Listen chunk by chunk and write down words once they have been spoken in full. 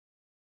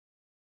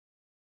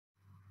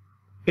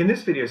In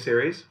this video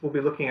series, we'll be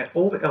looking at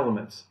all the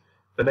elements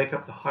that make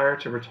up the hire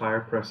to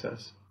retire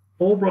process,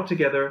 all brought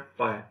together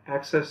by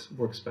Access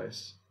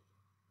Workspace.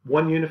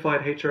 One unified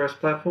HRS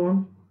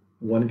platform,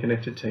 one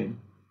connected team.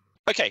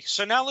 Okay,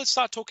 so now let's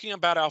start talking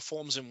about our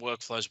forms and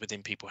workflows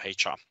within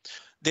PeopleHR.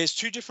 There's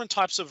two different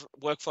types of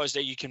workflows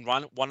that you can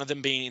run, one of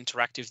them being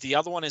interactive. The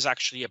other one is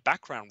actually a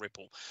background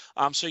ripple.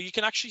 So you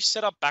can actually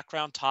set up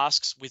background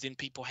tasks within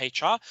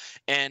PeopleHR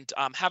and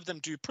have them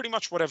do pretty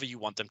much whatever you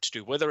want them to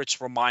do, whether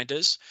it's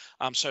reminders.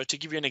 So to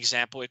give you an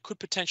example, it could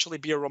potentially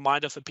be a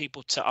reminder for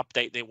people to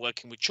update their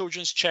working with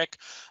children's check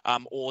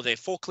or their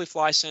forklift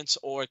license,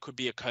 or it could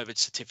be a COVID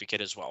certificate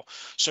as well.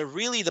 So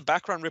really the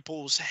background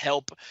ripples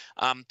help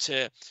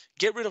to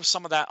get rid of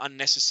some of that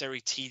unnecessary,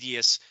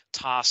 tedious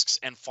tasks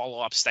and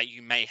follow-ups that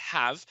you may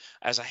have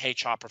as a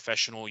HR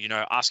professional,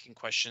 asking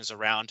questions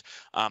around,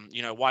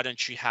 why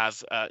don't you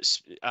have,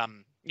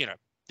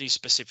 these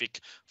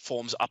specific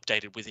forms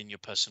updated within your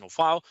personal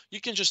file. You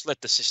can just let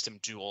the system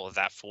do all of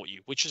that for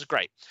you, which is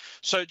great.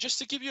 So just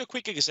to give you a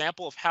quick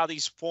example of how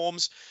these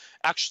forms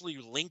actually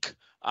link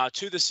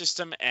to the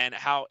system and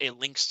how it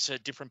links to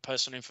different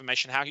personal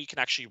information, how you can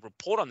actually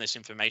report on this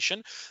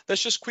information,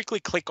 let's just quickly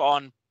click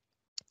on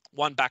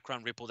one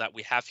background ripple that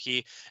we have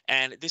here.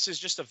 And this is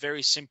just a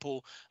very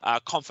simple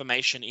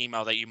confirmation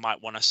email that you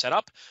might want to set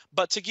up.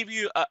 But to give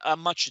you a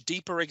much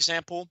deeper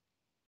example,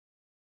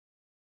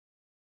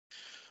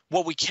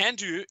 what we can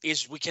do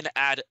is we can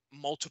add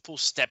multiple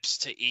steps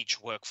to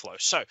each workflow.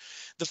 So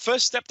the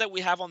first step that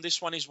we have on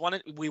this one is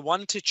we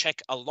want to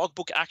check a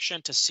logbook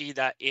action to see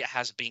that it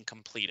has been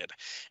completed.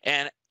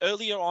 And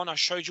earlier on, I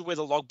showed you where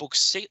the logbooks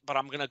sit, but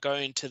I'm going to go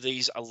into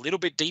these a little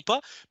bit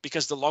deeper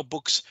because the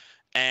logbooks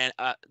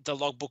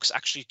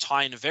actually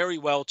tie in very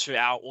well to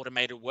our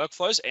automated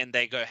workflows, and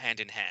they go hand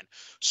in hand.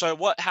 So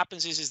what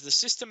happens is the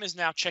system is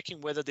now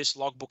checking whether this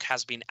logbook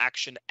has been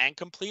actioned and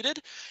completed.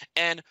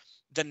 And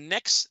the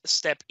next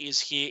step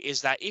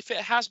is that if it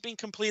has been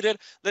completed,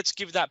 let's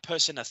give that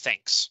person a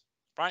thanks.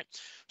 Right?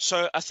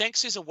 So a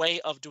thanks is a way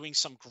of doing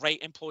some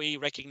great employee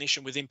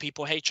recognition within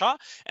PeopleHR,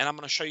 and I'm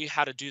going to show you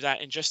how to do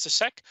that in just a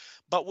sec.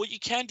 But what you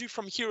can do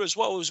from here as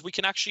well is we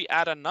can actually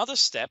add another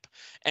step,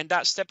 and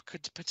that step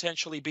could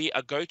potentially be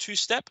a go-to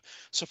step.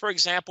 So for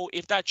example,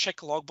 if that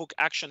check logbook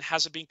action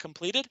hasn't been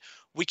completed,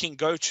 we can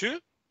go to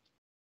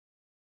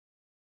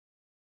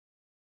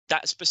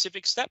that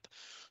specific step.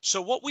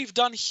 So what we've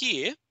done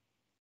here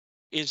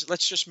is,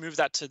 let's just move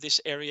that to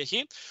this area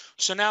here.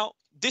 So now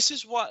this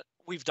is what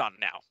we've done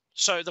now.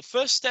 So the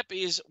first step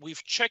is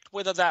we've checked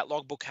whether that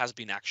logbook has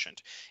been actioned.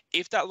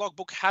 If that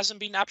logbook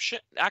hasn't been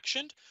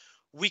actioned,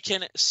 we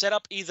can set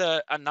up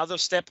either another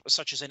step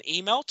such as an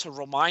email to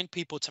remind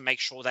people to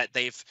make sure that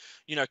they've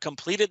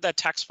completed their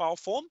tax file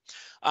form.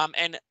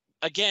 And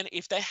again,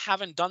 if they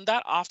haven't done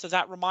that after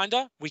that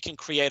reminder, we can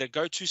create a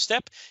go-to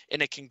step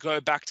and it can go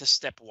back to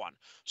step one.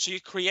 So you're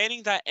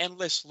creating that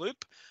endless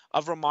loop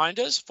of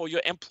reminders for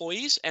your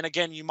employees. And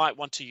again, you might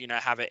want to,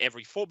 have it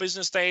every 4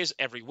 business days,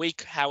 every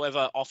week,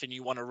 however often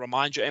you want to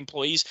remind your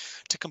employees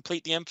to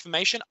complete the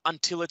information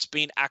until it's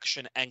been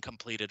actioned and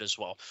completed as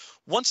well.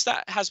 Once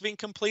that has been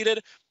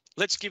completed,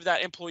 let's give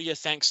that employee a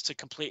thanks to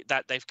complete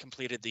that they've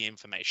completed the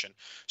information.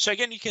 So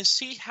again, you can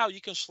see how you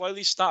can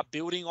slowly start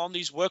building on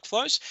these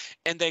workflows,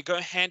 and they go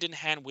hand in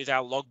hand with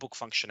our logbook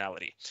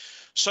functionality.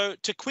 So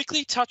to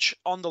quickly touch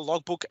on the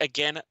logbook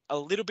again a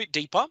little bit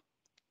deeper,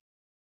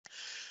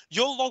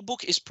 your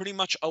logbook is pretty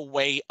much a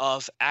way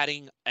of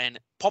adding and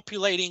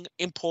populating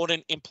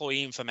important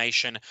employee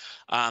information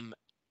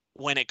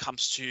when it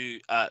comes to,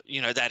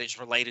 that is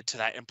related to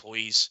that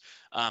employee's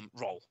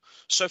role.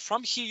 So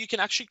from here, you can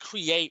actually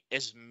create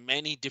as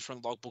many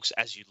different logbooks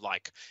as you'd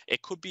like.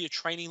 It could be a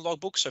training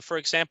logbook. So for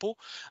example,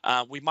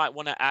 we might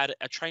want to add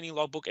a training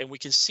logbook, and we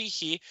can see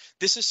here,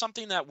 this is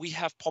something that we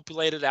have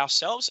populated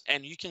ourselves,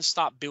 and you can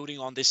start building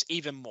on this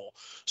even more.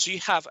 So you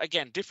have,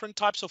 again, different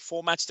types of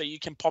formats that you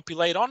can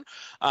populate on.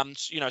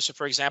 So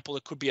for example,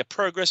 it could be a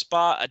progress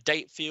bar, a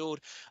date field,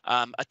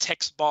 a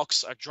text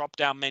box, a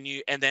drop-down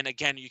menu, and then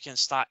again, you can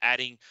start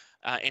adding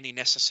any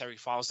necessary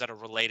files that are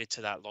related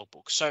to that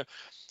logbook. So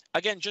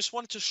again, just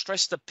wanted to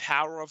stress the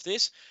power of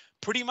this.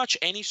 Pretty much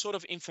any sort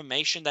of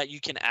information that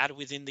you can add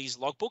within these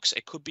logbooks.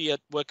 It could be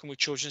working with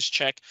children's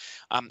check.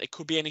 It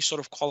could be any sort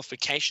of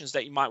qualifications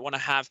that you might want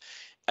to have.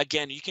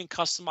 Again, you can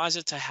customize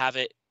it to have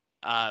it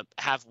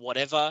have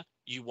whatever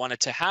you want it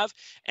to have.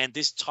 And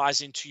this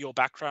ties into your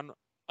background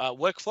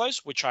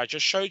workflows, which I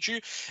just showed you.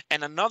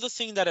 And another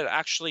thing that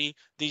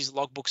these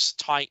logbooks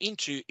tie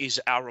into is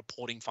our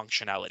reporting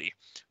functionality,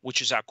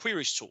 which is our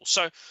queries tool.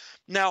 So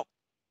now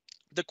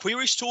the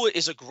queries tool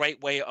is a great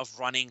way of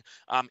running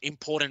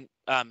important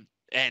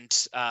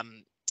and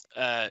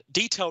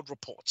detailed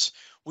reports.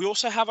 We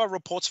also have our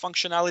reports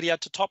functionality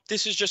at the top.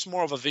 This is just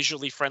more of a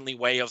visually friendly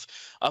way of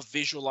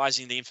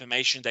visualizing the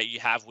information that you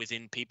have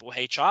within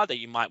PeopleHR that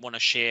you might want to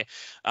share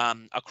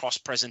across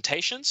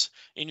presentations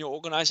in your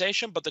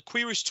organization. But the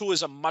queries tool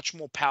is a much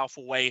more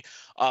powerful way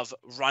of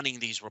running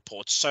these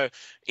reports. So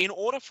in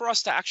order for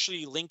us to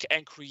actually link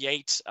and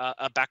create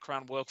a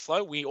background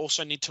workflow, we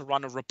also need to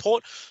run a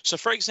report. So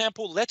for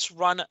example, let's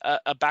run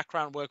a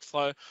background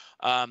workflow,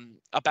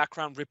 a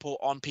background report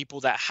on people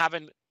that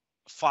haven't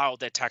filed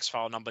their tax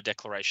file number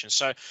declaration.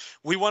 So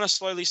we want to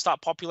slowly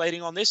start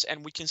populating on this,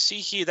 and we can see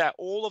here that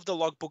all of the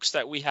logbooks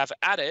that we have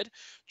added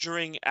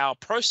during our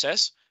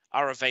process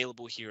are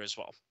available here as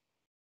well.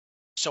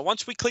 So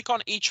once we click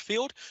on each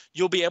field,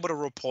 you'll be able to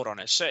report on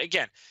it. So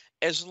again,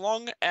 as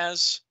long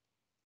as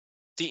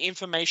the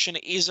information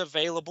is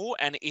available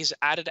and is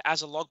added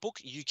as a logbook,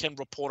 you can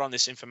report on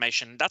this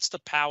information. That's the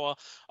power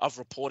of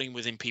reporting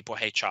within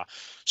PeopleHR.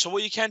 So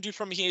what you can do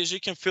from here is you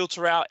can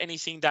filter out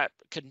anything that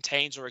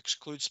contains or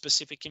excludes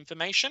specific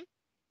information.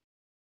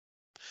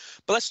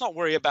 But let's not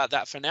worry about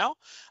that for now.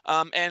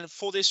 And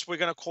for this, we're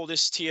going to call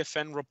this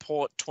TFN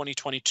Report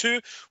 2022.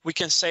 We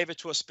can save it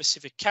to a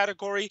specific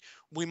category.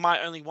 We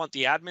might only want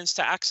the admins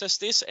to access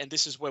this, and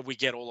this is where we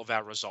get all of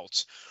our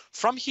results.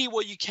 From here,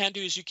 what you can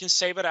do is you can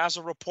save it as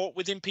a report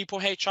within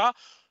PeopleHR.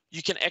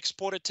 You can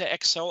export it to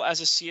Excel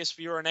as a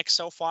CSV or an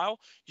Excel file.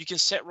 You can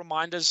set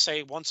reminders,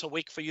 say once a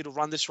week, for you to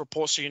run this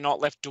report so you're not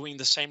left doing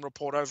the same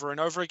report over and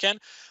over again.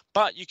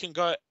 But you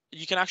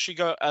can actually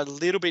go a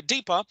little bit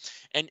deeper,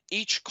 and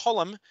each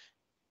column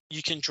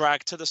you can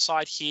drag to the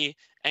side here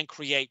and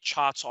create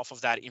charts off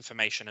of that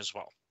information as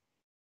well.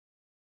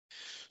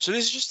 So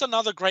this is just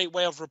another great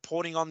way of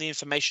reporting on the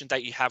information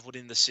that you have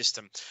within the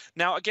system.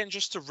 Now, again,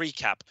 just to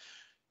recap,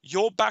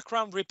 your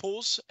background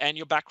ripples and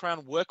your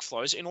background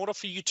workflows, in order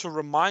for you to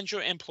remind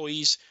your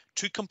employees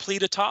to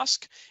complete a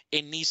task,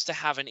 it needs to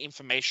have an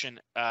information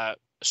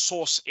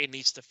source it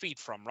needs to feed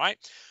from, right?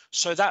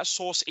 So that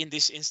source in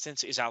this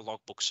instance is our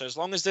logbook. So as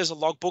long as there's a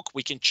logbook,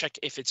 we can check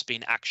if it's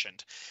been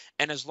actioned.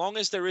 And as long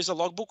as there is a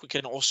logbook, we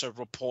can also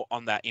report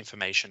on that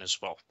information as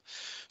well.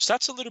 So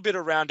that's a little bit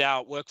around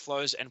our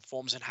workflows and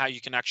forms and how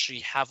you can actually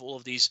have all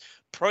of these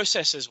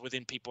processes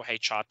within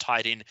PeopleHR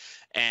tied in.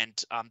 And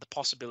the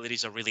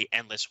possibilities are really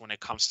endless when it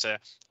comes to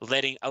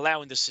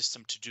allowing the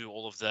system to do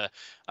all of the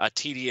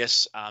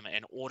tedious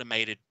and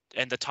automated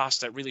and the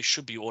tasks that really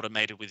should be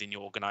automated within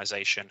your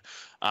organization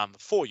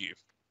for you.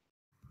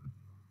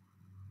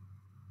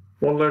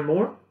 Want to learn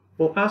more?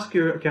 Well, ask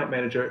your account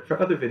manager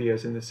for other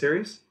videos in this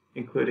series,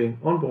 including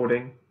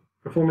onboarding,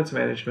 performance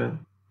management,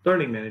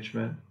 learning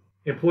management,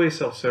 employee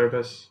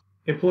self-service,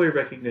 employee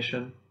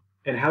recognition,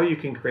 and how you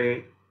can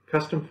create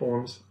custom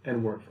forms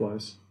and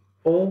workflows,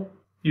 all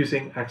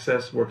using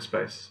Access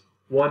Workspace,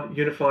 one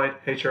unified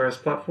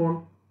HRS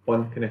platform,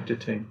 one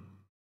connected team.